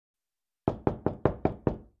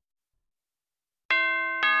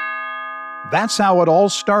That's how it all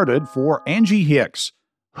started for Angie Hicks,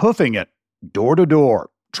 hoofing it door to door,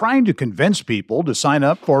 trying to convince people to sign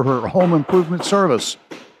up for her home improvement service.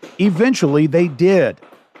 Eventually, they did,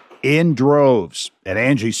 in droves, and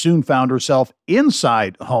Angie soon found herself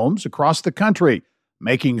inside homes across the country,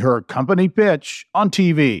 making her company pitch on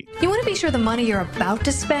TV. You want to be sure the money you're about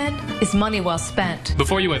to spend is money well spent.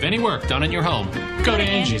 Before you have any work done in your home, go to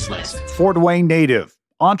Angie's List. Fort Wayne native,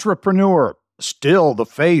 entrepreneur, still the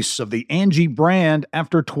face of the Angie brand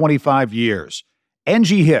after 25 years.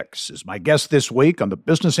 Angie Hicks is my guest this week on the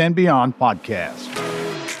Business and Beyond podcast.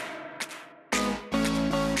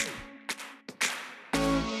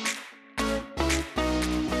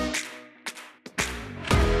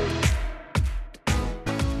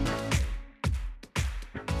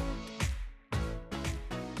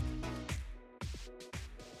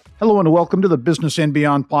 Hello and welcome to the Business and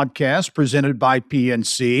Beyond podcast presented by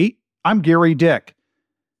PNC. I'm Gary Dick.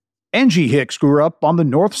 Angie Hicks grew up on the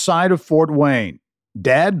north side of Fort Wayne.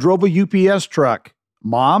 Dad drove a UPS truck.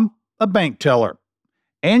 Mom, a bank teller.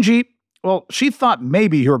 Angie, she thought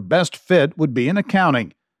maybe her best fit would be in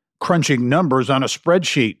accounting, crunching numbers on a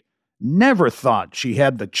spreadsheet. Never thought she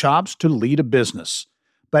had the chops to lead a business.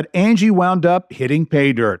 But Angie wound up hitting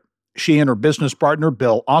pay dirt. She and her business partner,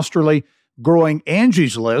 Bill Osterley, growing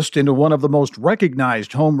Angie's List into one of the most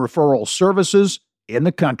recognized home referral services in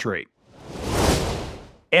the country.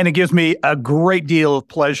 And it gives me a great deal of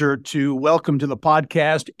pleasure to welcome to the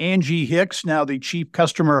podcast Angie Hicks, now the Chief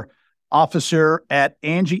Customer Officer at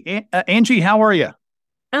Angie. Angie, how are you?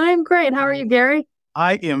 I'm great. How are you, Gary?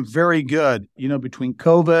 I am very good. You know, between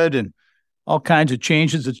COVID and all kinds of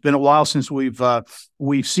changes, it's been a while since we've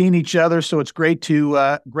seen each other, so it's great to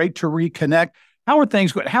reconnect. How are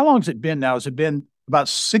things going? How long has it been now? Has it been about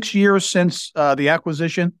 6 years since the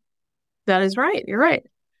acquisition? That is right. You're right.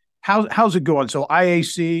 How's it going? So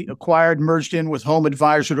IAC acquired, merged in with Home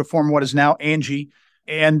Advisor to form what is now Angie,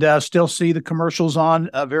 and still see the commercials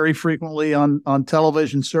on very frequently on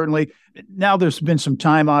television, certainly. Now there's been some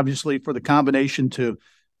time, obviously, for the combination to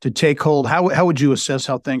take hold. How would you assess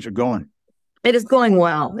how things are going? It is going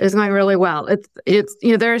well. It's going really well. It's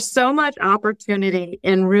there's so much opportunity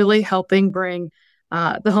in really helping bring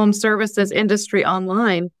the home services industry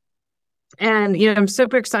online. And, I'm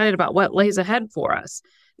super excited about what lays ahead for us.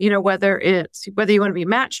 Whether you want to be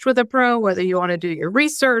matched with a pro, whether you want to do your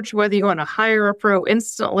research, whether you want to hire a pro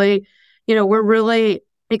instantly, we're really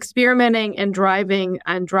experimenting and driving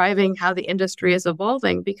how the industry is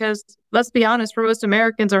evolving, because let's be honest, for most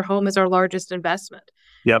Americans, our home is our largest investment.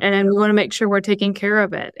 Yep. And we want to make sure we're taking care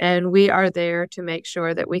of it. And we are there to make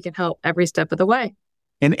sure that we can help every step of the way.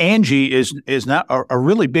 And Angie is not a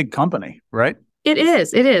really big company, right? It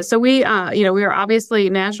is. So we are obviously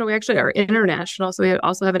national. We actually are international. So we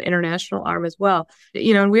also have an international arm as well.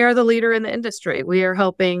 And we are the leader in the industry. We are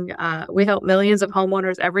helping, we help millions of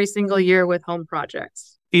homeowners every single year with home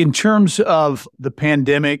projects. In terms of the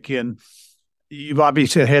pandemic, and you've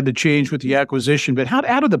obviously had the change with the acquisition, but how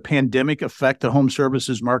did the pandemic affect the home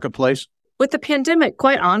services marketplace? With the pandemic,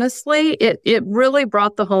 quite honestly, it really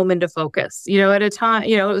brought the home into focus. At a time,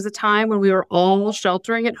 it was a time when we were all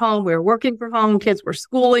sheltering at home. We were working from home. Kids were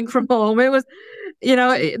schooling from home. It was,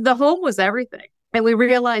 the home was everything. And we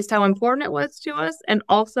realized how important it was to us and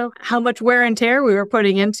also how much wear and tear we were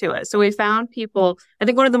putting into it. So we found I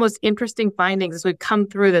think one of the most interesting findings as we've come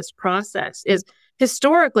through this process is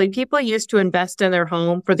historically, people used to invest in their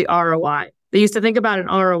home for the ROI. They used to think about an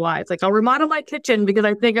ROI. It's like, I'll remodel my kitchen because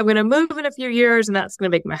I think I'm going to move in a few years and that's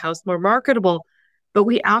going to make my house more marketable. But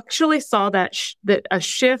we actually saw that a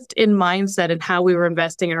shift in mindset in how we were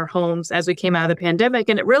investing in our homes as we came out of the pandemic.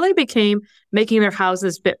 And it really became making their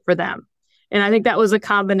houses fit for them. And I think that was a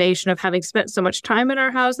combination of having spent so much time in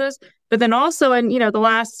our houses, but then also in, the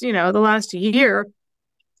last year,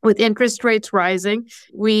 with interest rates rising,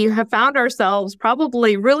 we have found ourselves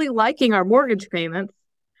probably really liking our mortgage payments.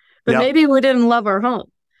 But maybe we didn't love our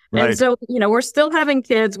home. Right. And so, we're still having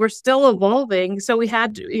kids, we're still evolving. So we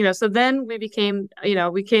had to, so then we became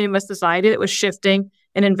a society that was shifting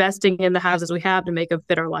and investing in the houses we have to make them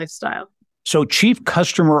fit our lifestyle. So Chief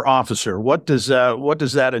Customer Officer, what does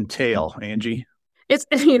that entail, Angie? It's,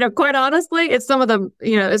 quite honestly, it's some of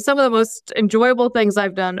the most enjoyable things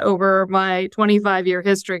I've done over my 25-year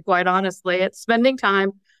history, quite honestly. It's spending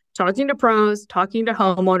time talking to pros, talking to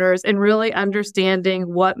homeowners, and really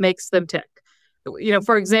understanding what makes them tick.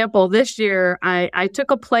 For example, this year, I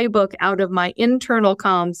took a playbook out of my internal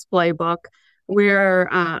comms playbook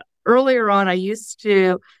where earlier on, I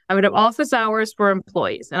would have office hours for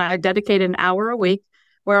employees, and I dedicated an hour a week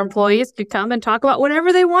where employees could come and talk about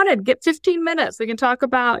whatever they wanted, get 15 minutes. They can talk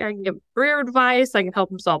about, I can give career advice. I can help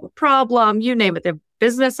them solve a problem, you name it, their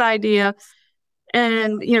business idea.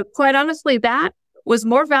 And, quite honestly, that was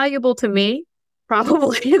more valuable to me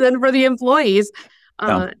probably than for the employees.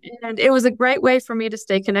 And it was a great way for me to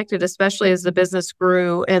stay connected, especially as the business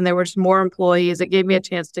grew and there were just more employees. It gave me a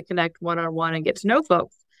chance to connect one-on-one and get to know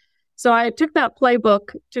folks. So I took that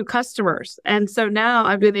playbook to customers. And so now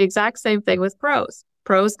I'm doing the exact same thing with pros.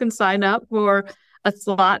 Pros can sign up for a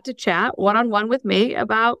slot to chat one-on-one with me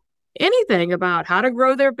about anything, about how to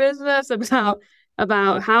grow their business,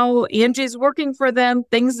 about how Angie's working for them,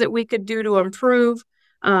 things that we could do to improve.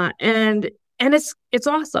 And it's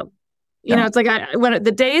awesome. It's like when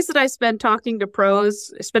the days that I spend talking to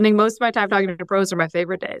pros, spending most of my time talking to pros are my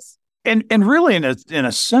favorite days. And really, in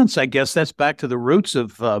a sense, I guess that's back to the roots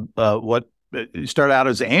of what started out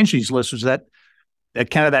as Angie's List, was that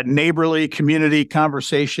kind of that neighborly community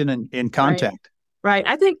conversation and contact. Right.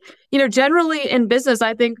 I think, generally in business,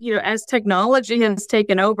 I think, as technology has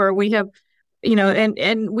taken over, we have,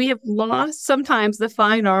 and we have lost sometimes the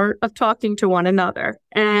fine art of talking to one another.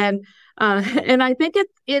 And I think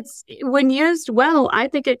it's when used well, I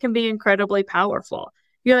think it can be incredibly powerful.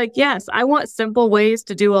 You're like, yes, I want simple ways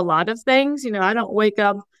to do a lot of things. I don't wake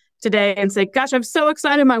up today and say, gosh, I'm so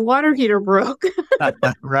excited my water heater broke.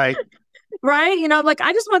 Right. Right.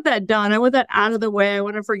 I just want that done. I want that out of the way. I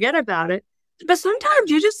want to forget about it. But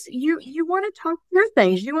sometimes you want to talk through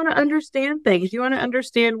things. You want to understand things. You want to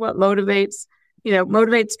understand what motivates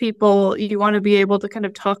people. You want to be able to kind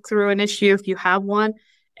of talk through an issue if you have one.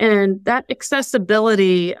 And that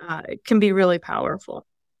accessibility can be really powerful.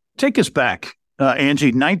 Take us back,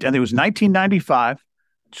 Angie. I think it was 1995,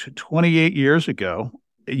 28 years ago.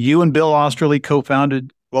 You and Bill Osterly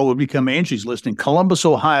co-founded what would become Angie's List in Columbus,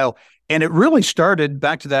 Ohio. And it really started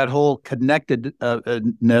back to that whole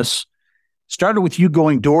connectedness. Started with you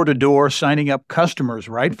going door to door, signing up customers,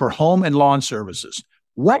 right, for home and lawn services.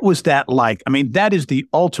 What was that like? I mean, that is the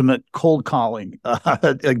ultimate cold calling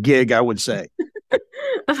a gig, I would say.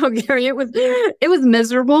 Oh, Gary, it was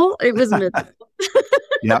miserable. It was miserable.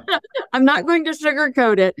 Yep. I'm not going to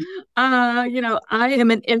sugarcoat it. I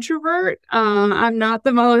am an introvert. I'm not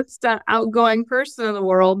the most outgoing person in the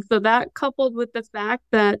world. So that, coupled with the fact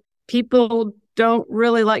that people don't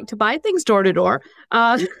really like to buy things door to door.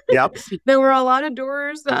 Yep. There were a lot of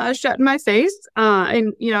doors shut in my face.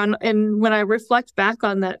 And when I reflect back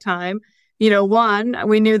on that time, one,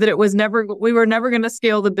 we knew that we were never going to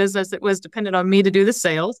scale the business. It was dependent on me to do the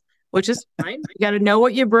sales, which is fine. You got to know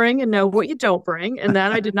what you bring and know what you don't bring. And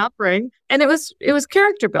that I did not bring. And it was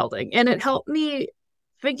character building. And it helped me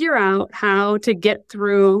figure out how to get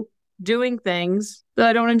through doing things that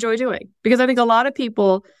I don't enjoy doing. Because I think a lot of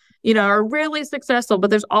people, are really successful,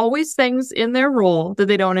 but there's always things in their role that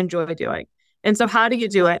they don't enjoy doing. And so how do you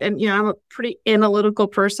do it? And, I'm a pretty analytical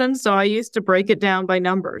person. So I used to break it down by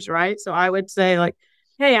numbers, right? So I would say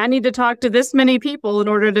hey, I need to talk to this many people in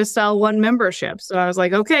order to sell one membership. So I was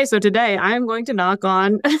like, okay, so today I'm going to knock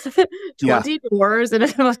on 20 doors. And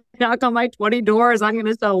if I knock on my 20 doors, I'm going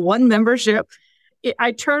to sell one membership.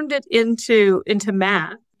 I turned it into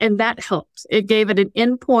math, and that helped. It gave it an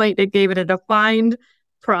endpoint. It gave it a defined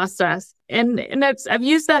process. And I've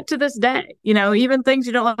used that to this day, even things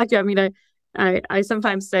you don't like to. I mean, I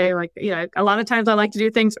sometimes say a lot of times I like to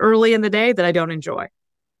do things early in the day that I don't enjoy.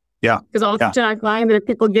 Yeah. Because often I find that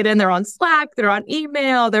people get in, they're on Slack, they're on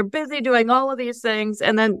email, they're busy doing all of these things.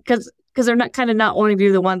 And then because they're not wanting to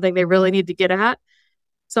do the one thing they really need to get at.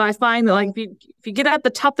 So I find that if you get at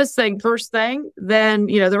the toughest thing first thing, then,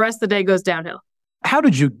 the rest of the day goes downhill. How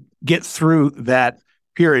did you get through that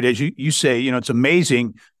period? As you say, it's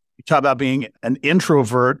amazing. You talk about being an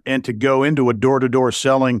introvert and to go into a door-to-door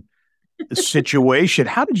selling situation.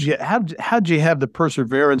 How did you have the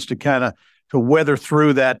perseverance to kind of to weather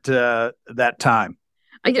through that time?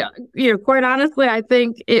 Quite honestly, I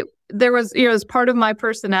think it was part of my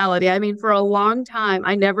personality. I mean, for a long time,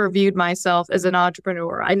 I never viewed myself as an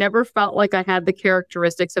entrepreneur. I never felt like I had the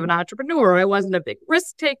characteristics of an entrepreneur. I wasn't a big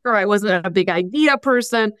risk taker. I wasn't a big idea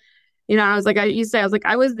person. I was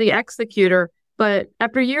I was the executor. But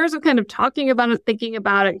after years of kind of talking about it, thinking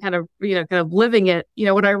about it, kind of living it,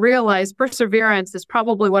 what I realized, perseverance is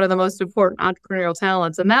probably one of the most important entrepreneurial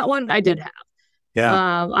talents. And that one I did have. Yeah.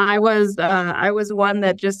 I was one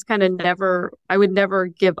that just kind of I would never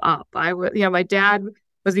give up. My dad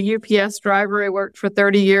was a UPS driver. He worked for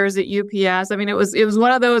 30 years at UPS. I mean, it was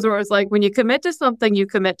one of those where it's like, when you commit to something, you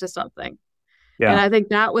commit to something. Yeah. And I think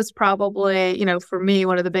that was probably, for me,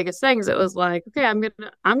 one of the biggest things. It was like, okay, I'm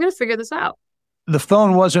going to figure this out. The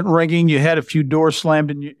phone wasn't ringing. You had a few doors slammed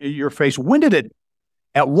in your face. When did it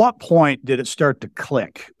At what point did it start to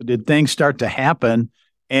click? Did things start to happen?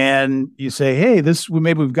 And you say, hey,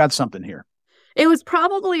 maybe we've got something here. It was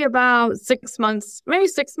probably about 6 months, maybe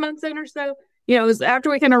 6 months in or so. It was after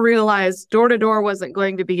we kind of realized door to door wasn't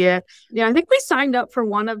going to be it. I think we signed up for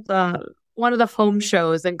one of the home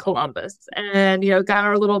shows in Columbus, and got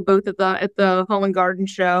our little booth at the Home and Garden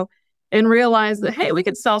Show, and realized that, hey, we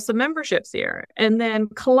could sell some memberships here. And then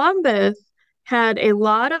Columbus had a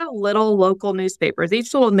lot of little local newspapers.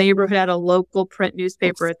 Each little neighborhood had a local print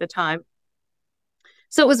newspaper at the time.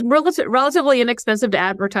 So it was relatively inexpensive to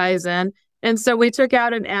advertise in. And so we took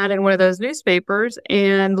out an ad in one of those newspapers,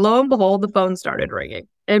 and lo and behold, the phone started ringing.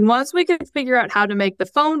 And once we could figure out how to make the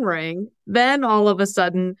phone ring, then all of a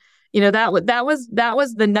sudden, that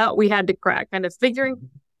was the nut we had to crack. Kind of figuring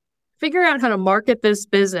out how to market this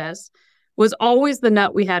business was always the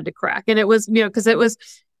nut we had to crack. And it was, because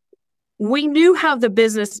we knew how the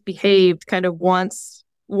business behaved kind of once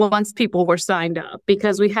people were signed up,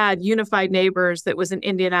 because we had Unified Neighbors that was in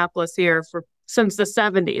Indianapolis here since the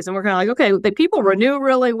 70s. And we're kind of like, okay, the people renew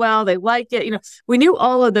really well. They like it. We knew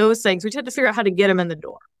all of those things. We just had to figure out how to get them in the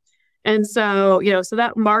door. And so, so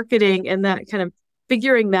that marketing and that kind of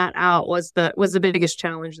figuring that out was the biggest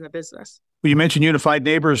challenge in the business. Well, you mentioned Unified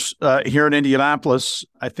Neighbors here in Indianapolis.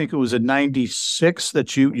 I think it was in 96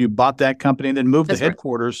 that you bought that company and then moved the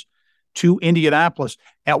headquarters to Indianapolis.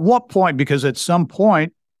 At what point, because at some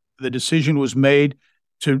point, the decision was made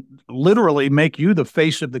to literally make you the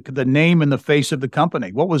face of the name and the face of the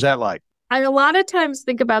company. What was that like? I a lot of times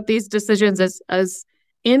think about these decisions as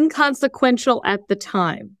inconsequential at the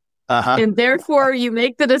time. And therefore you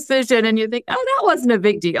make the decision and you think, oh, that wasn't a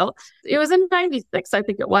big deal. It was in 96, I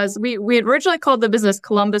think it was. We had originally called the business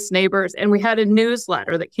Columbus Neighbors, and we had a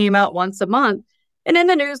newsletter that came out once a month. And in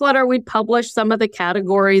the newsletter, we'd publish some of the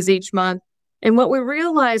categories each month. And what we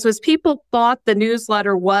realized was people thought the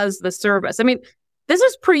newsletter was the service. I mean, this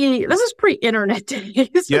is pre-internet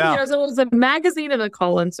days. Yeah. So it was a magazine and a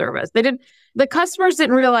call-in service. The customers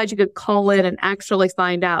didn't realize you could call in and actually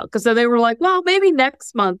find out. Because so they were like, well, maybe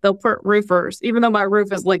next month they'll put roofers, even though my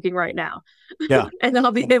roof is leaking right now. Yeah. And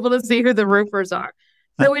I'll be able to see who the roofers are.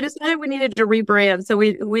 So we decided we needed to rebrand. So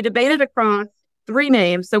we debated across 3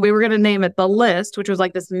 names. So we were going to name it The List, which was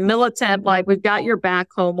like this militant, like, we've got your back,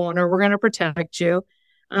 homeowner. We're going to protect you.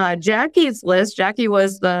 Jackie's List. Jackie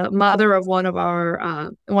was the mother of one of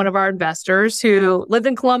our investors who lived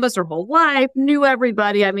in Columbus her whole life, knew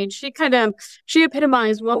everybody. I mean, she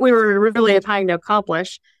epitomized what we were really trying to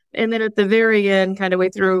accomplish. And then at the very end, kind of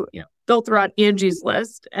built throughout Angie's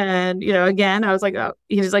List. And, again, I was like, oh,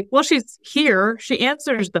 he was like, well, she's here. She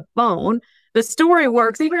answers the phone. The story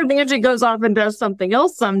works. Even if Angie goes off and does something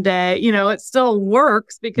else someday, it still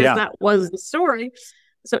works because that was the story.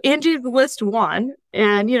 So Angie's List won.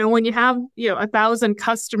 And, when you have, 1,000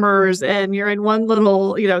 customers and you're in one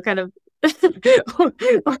little, kind of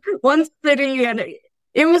one city, and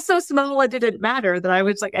it was so small, it didn't matter that I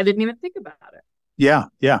was like, I didn't even think about it. Yeah.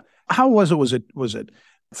 Yeah. How was it? Was it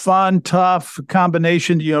fun, tough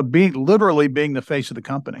combination, being the face of the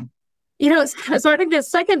company? So I think the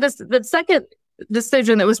second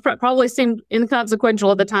decision that was probably seemed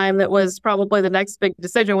inconsequential at the time, that was probably the next big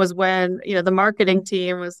decision, was when, the marketing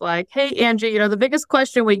team was like, hey, Angie, the biggest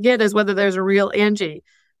question we get is whether there's a real Angie.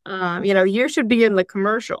 You should be in the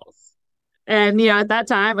commercials. And, at that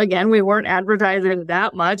time, again, we weren't advertising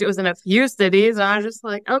that much. It was in a few cities. And I was just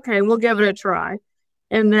like, okay, we'll give it a try.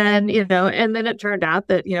 And then, and then it turned out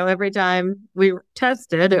that, every time we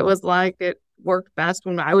tested, it was like it worked best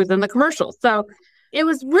when I was in the commercials. So it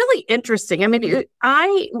was really interesting. I mean,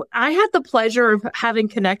 I had the pleasure of having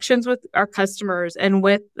connections with our customers and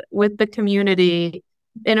with the community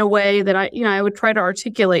in a way that I would try to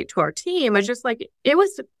articulate to our team. It's just like, it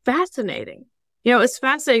was fascinating. It was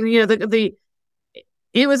fascinating.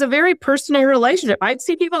 It was a very personal relationship. I'd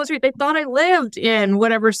see people on the street, they thought I lived in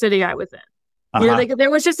whatever city I was in.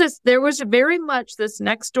 There was very much this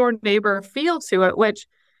next door neighbor feel to it,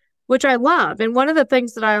 which I love. And one of the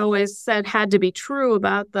things that I always said had to be true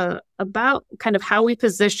about kind of how we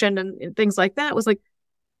position and things like that was like,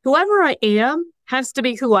 whoever I am has to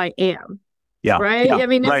be who I am. Yeah. Right. Yeah, I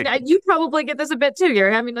mean, right. You probably get this a bit too,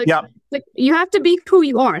 Gary. I mean, like you have to be who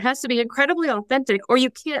you are. It has to be incredibly authentic, or you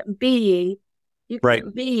can't be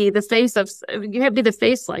the face of, you can't be the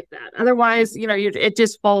face like that. Otherwise, it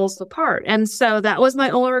just falls apart. And so that was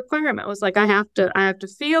my only requirement. It was like, I have to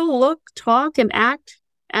feel, look, talk, and act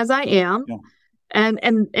as I am. Yeah.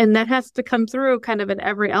 And that has to come through kind of in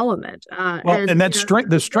every element. And that's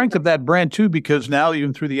the strength of that brand too, because now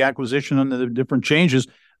even through the acquisition and the different changes,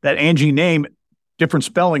 that Angie name, different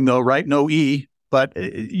spelling though, right? No E. but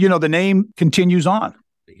the name continues on.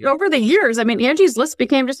 Over the years, I mean, Angie's List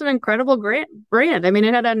became just an incredible brand. I mean,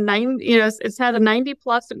 it had it's had a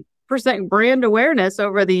 90+% brand awareness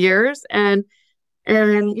over the years, and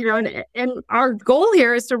our goal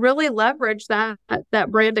here is to really leverage that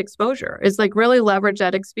brand exposure. It's like really leverage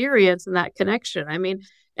that experience and that connection. I mean,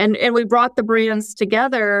 and we brought the brands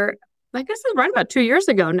together, I guess it's right about 2 years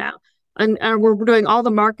ago now. And we're doing all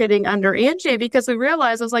the marketing under Angie because we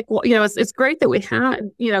realized, it's like, well, it's great that we had,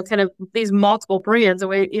 kind of these multiple brands.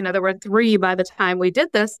 And there were 3 by the time we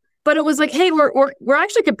did this. But it was like, hey, we're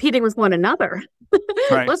actually competing with one another.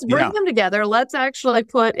 Right. Let's bring them together. Let's actually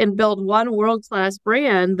put and build one world-class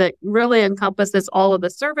brand that really encompasses all of the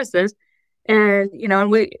services. And,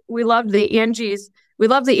 and we loved the Angie's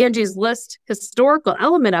List historical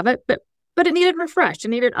element of it, but it needed refreshed. It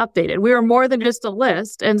needed updated. We were more than just a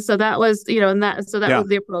list. And so that was, was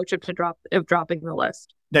the approach of dropping the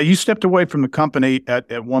list. Now, you stepped away from the company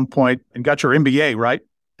at one point and got your MBA, right?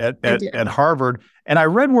 At Harvard. And I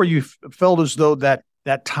read where you felt as though that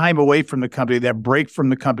time away from the company, that break from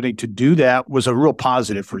the company to do that was a real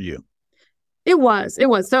positive for you. It was.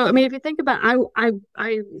 So, I mean, if you think about it,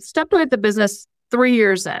 I stepped away at the business 3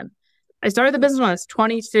 years in. I started the business when I was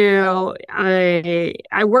 22.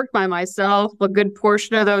 I worked by myself a good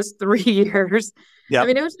portion of those 3 years. Yep. I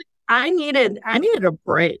mean, I needed a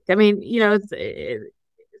break. I mean,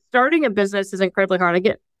 starting a business is incredibly hard. I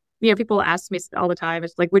get, people ask me all the time,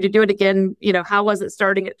 it's like, would you do it again? How was it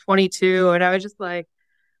starting at 22? And I was just like,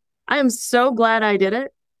 I am so glad I did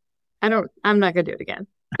it. I'm not going to do it again.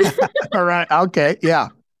 All right. Okay. Yeah.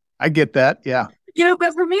 I get that. Yeah.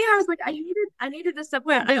 But for me, I was like, I needed to step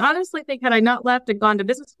away. I honestly think had I not left and gone to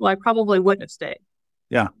business school, I probably wouldn't have stayed.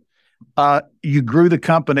 Yeah. You grew the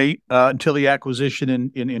company until the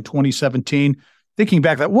acquisition in 2017. Thinking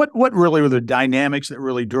back, what really were the dynamics that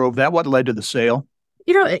really drove that? What led to the sale?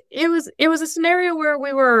 It was a scenario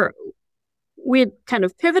where we had kind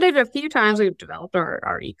of pivoted a few times. We've developed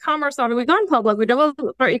our e-commerce offering. We've gone public. We developed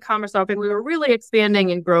our e-commerce offering. We were really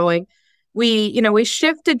expanding and growing. We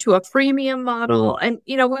shifted to a freemium model, and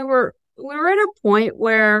we were at a point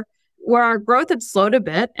where our growth had slowed a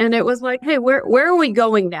bit, and it was like, hey, where are we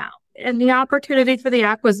going now? And the opportunity for the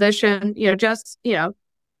acquisition, just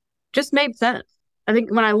made sense. I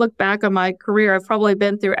think when I look back on my career, I've probably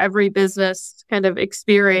been through every business kind of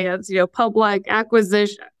experience, public,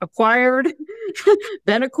 acquisition, acquired,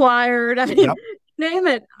 then acquired, name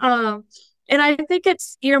it. And I think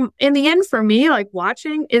it's, in the end for me, like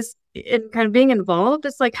watching is and kind of being involved.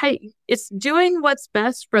 It's like, hey, it's doing what's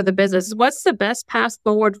best for the business. What's the best path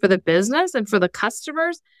forward for the business and for the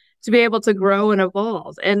customers to be able to grow and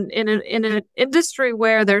evolve? And in an industry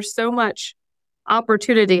where there's so much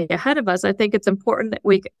opportunity ahead of us, I think it's important that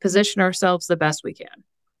we position ourselves the best we can.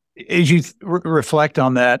 As you reflect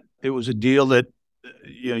on that, it was a deal that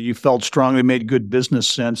you felt strongly made good business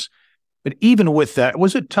sense. But even with that,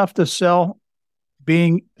 was it tough to sell?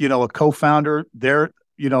 Being a co-founder there,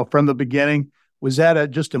 from the beginning, was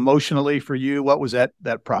that just emotionally for you? What was that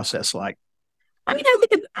process like? I mean,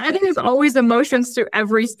 I think there's always emotions through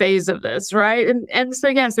every phase of this, right? And so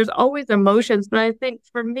yes, there's always emotions, but I think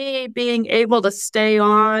for me, being able to stay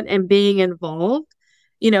on and being involved,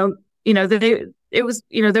 there was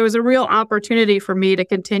a real opportunity for me to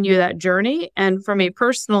continue that journey, and for me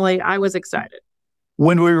personally, I was excited.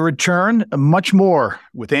 When we return, much more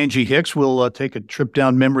with Angie Hicks. We'll take a trip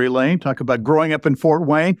down memory lane, talk about growing up in Fort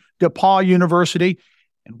Wayne, DePauw University,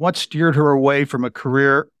 and what steered her away from a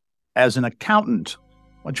career as an accountant.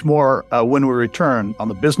 Much more when we return on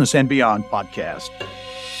the Business and Beyond podcast.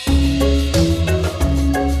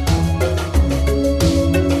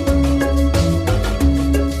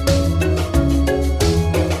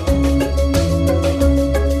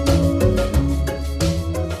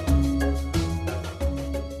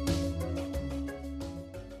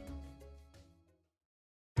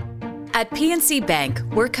 At PNC Bank,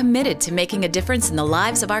 we're committed to making a difference in the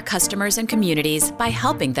lives of our customers and communities by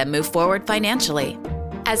helping them move forward financially.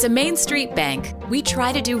 As a Main Street bank, we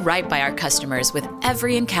try to do right by our customers with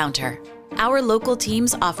every encounter. Our local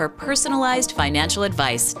teams offer personalized financial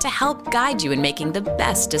advice to help guide you in making the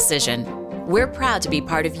best decision. We're proud to be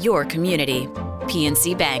part of your community.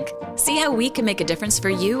 PNC Bank. See how we can make a difference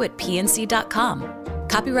for you at pnc.com.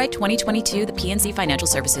 Copyright 2022, the PNC Financial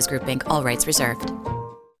Services Group, Inc., all rights reserved.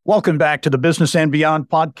 Welcome back to the Business and Beyond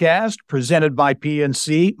podcast presented by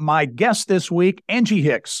PNC. My guest this week, Angie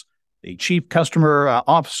Hicks, the Chief Customer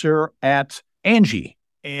Officer at Angie.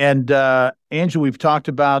 And Angie, we've talked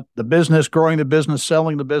about the business, growing the business,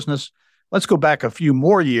 selling the business. Let's go back a few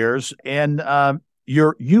more years. And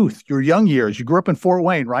your youth, your young years. You grew up in Fort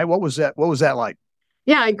Wayne, right? What was that? What was that like?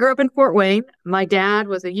 Yeah, I grew up in Fort Wayne. My dad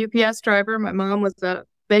was a UPS driver. My mom was a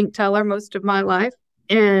bank teller most of my life.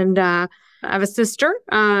 And I have a sister.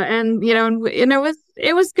 And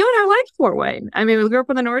it was good. I liked Fort Wayne. I mean, we grew up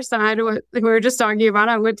on the north side. Like we were just talking about,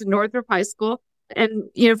 I went to Northrop High School. And,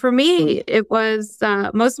 for me, it was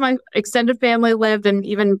most of my extended family lived in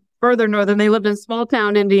even further northern. They lived in small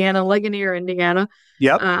town Indiana, Ligonier, Indiana.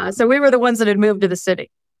 Yep. So we were the ones that had moved to the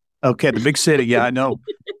city. Okay, the big city. Yeah, I know.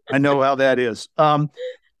 I know how that is. Talk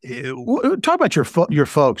about your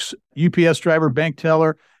folks, UPS driver, bank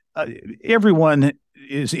teller. Everyone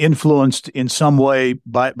is influenced in some way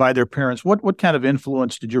by their parents. What kind of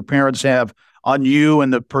influence did your parents have on you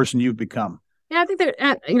and the person you've become? Yeah, I think that,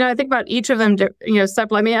 I think about each of them,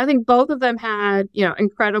 separately. I mean, I think both of them had,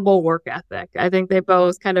 incredible work ethic. I think they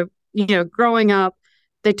both kind of, growing up,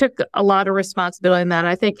 they took a lot of responsibility in that.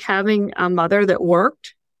 I think having a mother that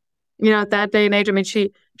worked, at that day and age, I mean,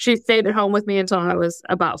 she stayed at home with me until I was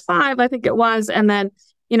about 5, I think it was. And then,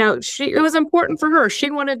 it was important for her. She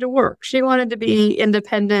wanted to work. She wanted to be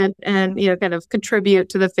independent and, kind of contribute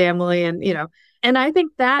to the family and I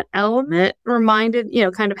think that element reminded,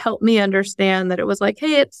 kind of helped me understand that it was like,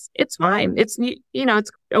 hey, it's fine. It's,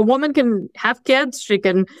 it's a woman can have kids. She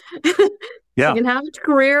can, she can have a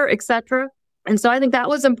career, etc. And so I think that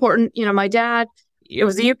was important. My dad,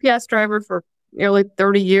 was a UPS driver for nearly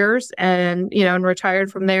 30 years and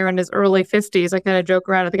retired from there in his early 50s. I kind of joke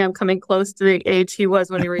around. I think I'm coming close to the age he was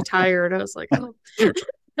when he retired. I was like, oh.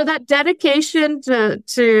 So that dedication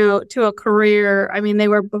to a career, I mean, they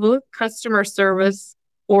were both customer service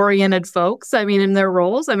oriented folks. I mean, in their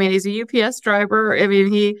roles, I mean, he's a UPS driver. I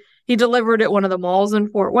mean, he delivered at one of the malls in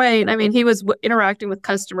Fort Wayne. I mean, he was interacting with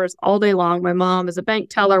customers all day long. My mom as a bank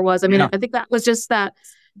teller was. I mean, I think that was just that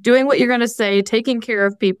doing what you're going to say, taking care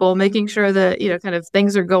of people, making sure that, kind of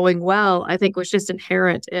things are going well, I think was just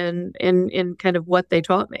inherent in kind of what they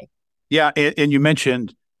taught me. Yeah. And you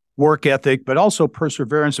mentioned work ethic, but also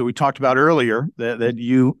perseverance that we talked about earlier that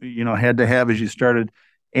you had to have as you started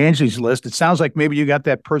Angie's List. It sounds like maybe you got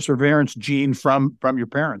that perseverance gene from your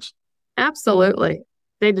parents. Absolutely.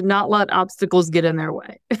 They did not let obstacles get in their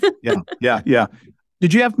way. Yeah.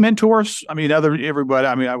 Did you have mentors? I mean, everybody,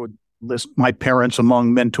 I mean, I would list my parents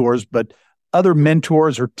among mentors, but other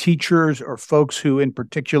mentors or teachers or folks who in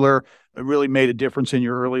particular really made a difference in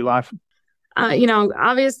your early life?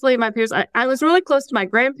 Obviously my peers, I was really close to my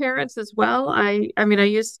grandparents as well. I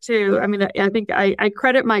think I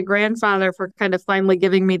credit my grandfather for kind of finally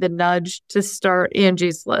giving me the nudge to start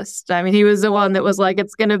Angie's List. I mean, he was the one that was like,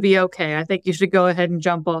 it's going to be okay. I think you should go ahead and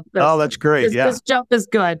jump off this. Oh, that's great. This jump is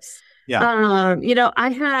good. Yeah. I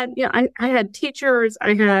had teachers,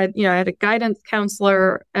 I had a guidance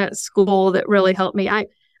counselor at school that really helped me.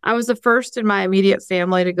 I was the first in my immediate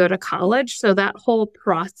family to go to college. So that whole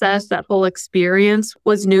process, that whole experience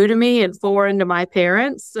was new to me and foreign to my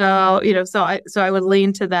parents. So, so I would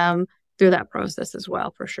lean to them through that process as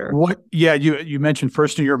well, for sure. You mentioned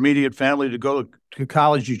first in your immediate family to go to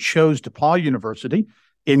college. You chose DePaul University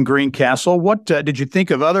in Greencastle. What did you think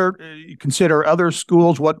of consider other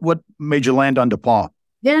schools? What made you land on DePaul?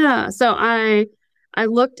 Yeah. So I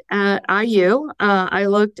looked at IU. I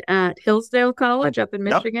looked at Hillsdale College up in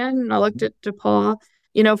Michigan, and I looked at DePaul.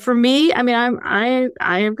 For me, I mean, I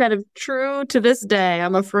am kind of true to this day.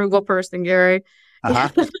 I'm a frugal person, Gary.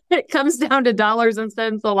 It comes down to dollars and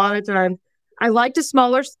cents a lot of times. I liked a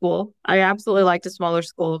smaller school. I absolutely liked a smaller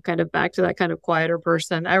school, kind of back to that kind of quieter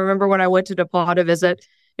person. I remember when I went to DePaul to visit,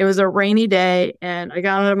 it was a rainy day, and I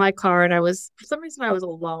got out of my car, and for some reason, I was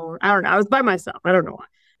alone. I don't know. I was by myself. I don't know why.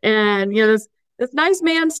 And, this nice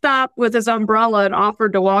man stopped with his umbrella and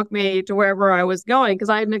offered to walk me to wherever I was going because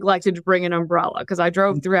I had neglected to bring an umbrella because I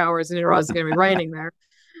drove 3 hours and it was going to be raining there.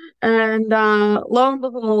 And lo and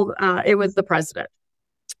behold, it was the president.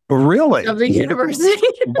 Really? Of the university.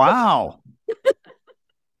 Wow. I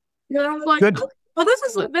was like, good. Well,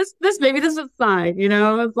 maybe this is a sign,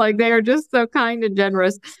 it's like they are just so kind and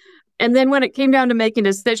generous. And then when it came down to making a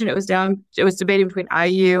decision, it was debating between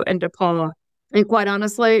IU and DePaul. And quite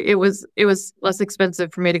honestly, it was less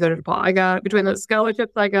expensive for me to go to DePaul. I got between the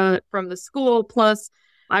scholarships I got from the school, plus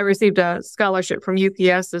I received a scholarship from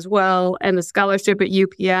UPS as well. And the scholarship at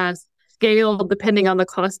UPS scaled depending on the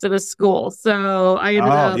cost of the school. So I ended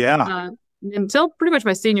up until pretty much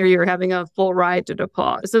my senior year having a full ride to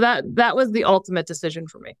DePaul. So that was the ultimate decision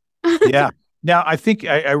for me. Yeah. Now, I think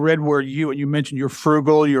I read where you mentioned you're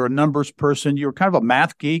frugal, you're a numbers person, you're kind of a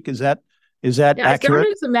math geek. Is that Is that Yeah, I accurate?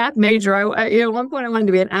 started as a math major. At one point, I wanted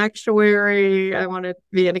to be an actuary. I wanted to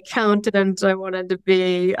be an accountant. I wanted to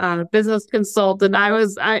be a business consultant.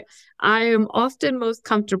 I am often most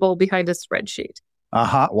comfortable behind a spreadsheet.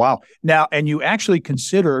 Wow. Now, and you actually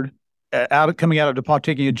considered coming out of DePaul,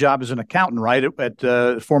 taking a job as an accountant, right?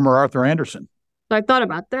 At former Arthur Andersen. So I thought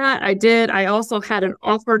about that. I did. I also had an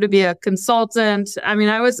offer to be a consultant.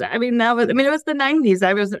 It was the 90s.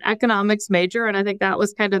 I was an economics major, and I think that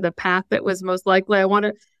was kind of the path that was most likely.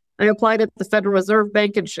 I applied at the Federal Reserve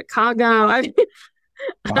Bank in Chicago.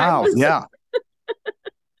 Wow. Yeah.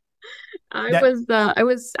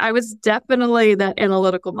 I was definitely that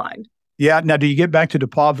analytical mind. Yeah. Now, do you get back to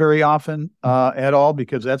DePaul very often at all?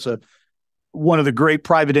 Because that's one of the great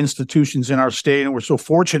private institutions in our state, and we're so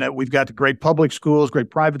fortunate. We've got the great public schools, great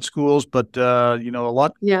private schools, but a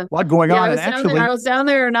lot going on. I was down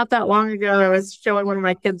there not that long ago. I was showing one of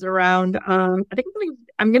my kids around. I think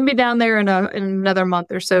I'm going to be down there in another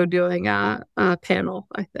month or so doing a panel,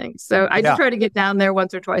 I think. So I just try to get down there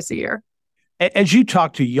once or twice a year. As you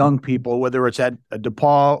talk to young people, whether it's at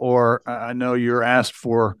DePaul or I know you're asked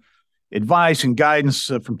for advice and guidance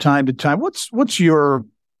from time to time, what's your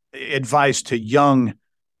advice to young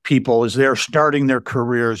people as they're starting their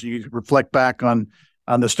careers? You reflect back on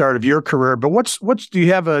the start of your career, but do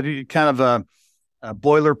you have a kind of a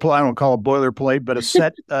boilerplate? I don't call it boilerplate, but a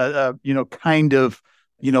set, kind of,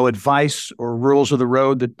 advice or rules of the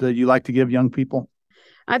road that you like to give young people?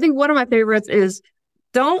 I think one of my favorites is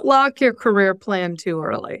don't lock your career plan too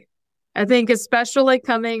early. I think especially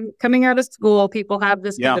coming out of school, people have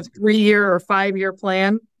this kind of 3-year or 5-year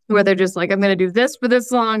plan where they're just like, I'm going to do this for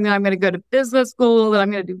this long, then I'm going to go to business school, then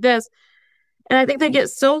I'm going to do this. And I think they get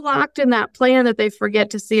so locked in that plan that they forget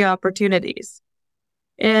to see opportunities.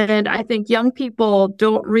 And I think young people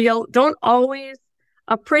don't always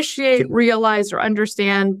appreciate, realize, or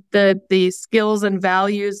understand the skills and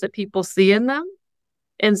values that people see in them.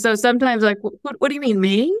 And so sometimes like, what do you mean,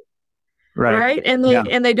 me? Right. And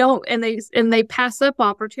they pass up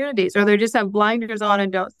opportunities, or they just have blinders on and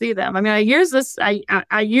don't see them. I use this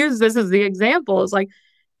as the example. It's like,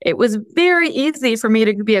 it was very easy for me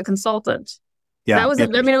to be a consultant. Yeah. It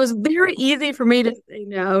was very easy for me to say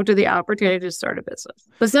no to the opportunity to start a business.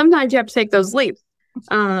 But sometimes you have to take those leaps.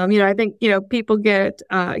 I think, young people get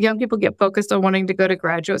focused on wanting to go to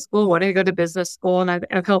graduate school, wanting to go to business school. And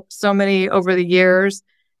I've helped so many over the years.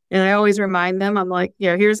 And I always remind them, I'm like,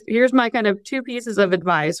 here's my kind of 2 pieces of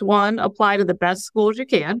advice. 1, apply to the best schools you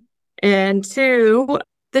can. And 2,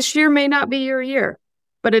 this year may not be your year,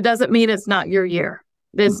 but it doesn't mean it's not your year.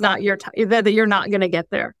 It's not your time, that you're not going to get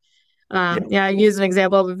there. I use an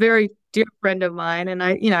example of a very dear friend of mine. And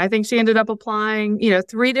I think she ended up applying,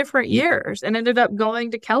 3 different years and ended up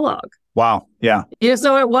going to Kellogg. Wow. Yeah.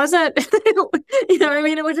 So it wasn't,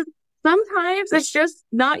 it was just, sometimes it's just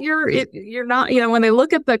not you're not, when they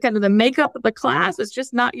look at the kind of the makeup of the class, it's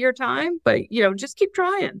just not your time, but, just keep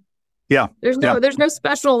trying. Yeah. There's no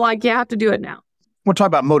special, like, you have to do it now. We'll talk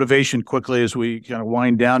about motivation quickly as we kind of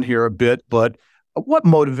wind down here a bit, but what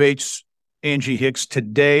motivates Angie Hicks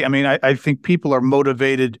today? I think people are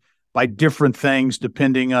motivated by different things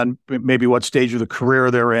depending on maybe what stage of the career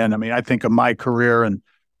they're in. I think of my career and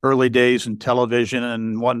early days in television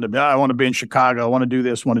and I want to be in Chicago. I want to do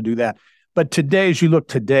this, want to do that. But today, as you look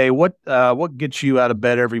today, what gets you out of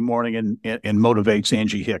bed every morning and motivates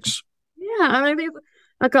Angie Hicks? Yeah, I think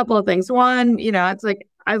a couple of things. One, it's like,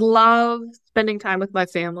 I love spending time with my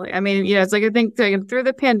family. It's like, I think through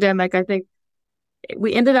the pandemic, I think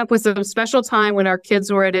we ended up with some special time when our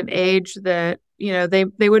kids were at an age that,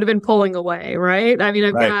 they would have been pulling away. Right.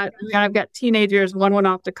 I've got teenagers. One went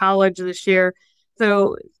off to college this year.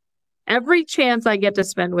 So every chance I get to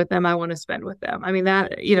spend with them, I want to spend with them.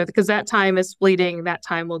 Because that time is fleeting, that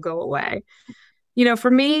time will go away.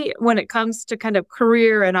 For me, when it comes to kind of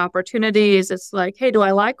career and opportunities, it's like, hey, do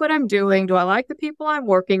I like what I'm doing? Do I like the people I'm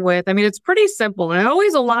working with? It's pretty simple. And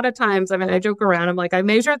a lot of times, I joke around. I'm like, I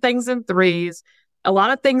measure things in 3s. A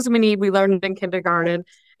lot of things we learned in kindergarten.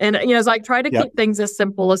 And, so I try to keep things as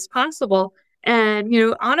simple as possible. And,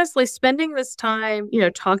 honestly, spending this time,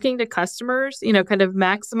 talking to customers, kind of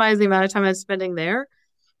maximize the amount of time I'm spending there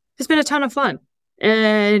has been a ton of fun.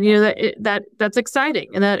 And, that's exciting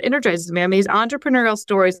and that energizes me. These entrepreneurial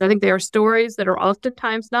stories, I think they are stories that are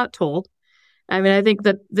oftentimes not told. I think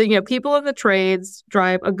that the people in the trades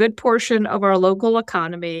drive a good portion of our local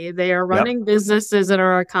economy. They are running businesses in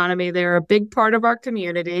our economy. They're a big part of our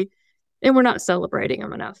community, and we're not celebrating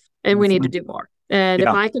them enough. And we need to do more. And if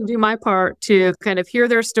I can do my part to kind of hear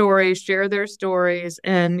their stories, share their stories,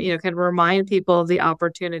 and kind of remind people of the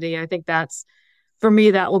opportunity, I think that's, for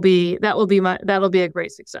me, that'll be a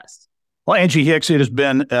great success. Well, Angie Hicks, it has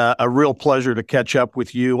been a real pleasure to catch up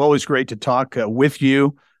with you. Always great to talk with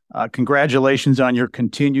you. Congratulations on your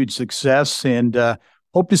continued success, and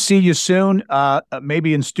hope to see you soon,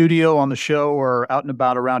 maybe in studio on the show or out and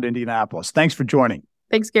about around Indianapolis. Thanks for joining.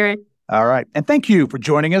 Thanks, Gary. All right. And thank you for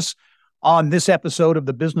joining us on this episode of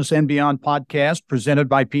the Business and Beyond podcast presented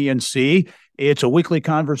by PNC. It's a weekly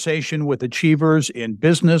conversation with achievers in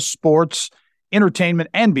business, sports,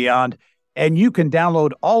 entertainment, and beyond. And you can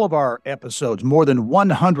download all of our episodes, more than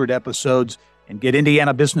 100 episodes, and get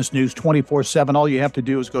Indiana business news 24/7. All you have to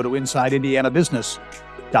do is go to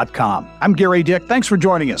InsideIndianaBusiness.com. I'm Gary Dick. Thanks for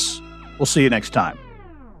joining us. We'll see you next time.